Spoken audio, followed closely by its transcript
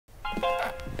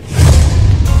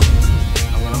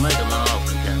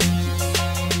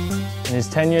In his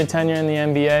 10-year tenure in the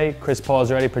NBA, Chris Paul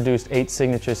has already produced 8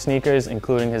 signature sneakers,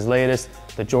 including his latest,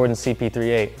 the Jordan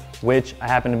CP3.VIII, which I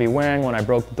happen to be wearing when I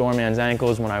broke the doorman's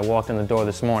ankles when I walked in the door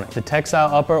this morning. The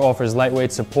textile upper offers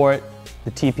lightweight support.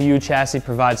 The TPU chassis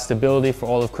provides stability for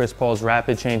all of Chris Paul's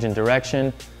rapid change in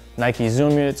direction. Nike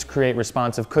Zoom units create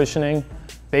responsive cushioning.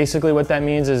 Basically what that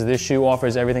means is this shoe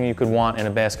offers everything you could want in a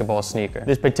basketball sneaker.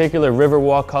 This particular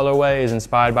Riverwalk colorway is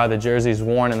inspired by the jerseys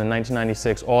worn in the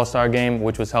 1996 All-Star game,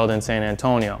 which was held in San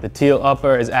Antonio. The teal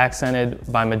upper is accented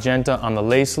by magenta on the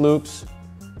lace loops,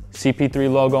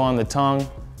 CP3 logo on the tongue,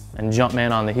 and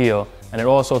Jumpman on the heel. And it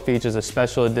also features a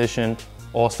special edition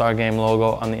All-Star Game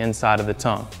logo on the inside of the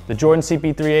tongue. The Jordan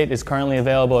CP3.VIII is currently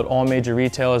available at all major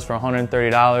retailers for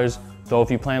 $130. Though if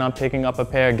you plan on picking up a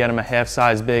pair, get them a half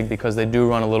size big because they do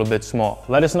run a little bit small.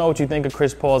 Let us know what you think of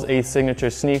Chris Paul's 8th signature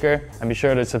sneaker, and be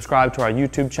sure to subscribe to our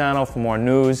YouTube channel for more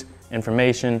news,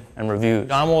 information, and reviews.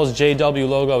 John Wall's JW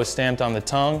logo is stamped on the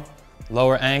tongue,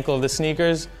 lower ankle of the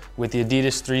sneakers, with the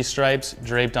Adidas 3 stripes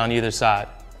draped on either side.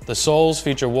 The soles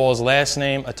feature Wall's last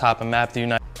name atop a map to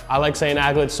unite. I like saying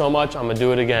aglets so much, I'm gonna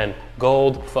do it again.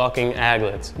 Gold fucking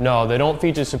aglets. No, they don't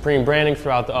feature Supreme branding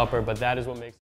throughout the upper, but that is what makes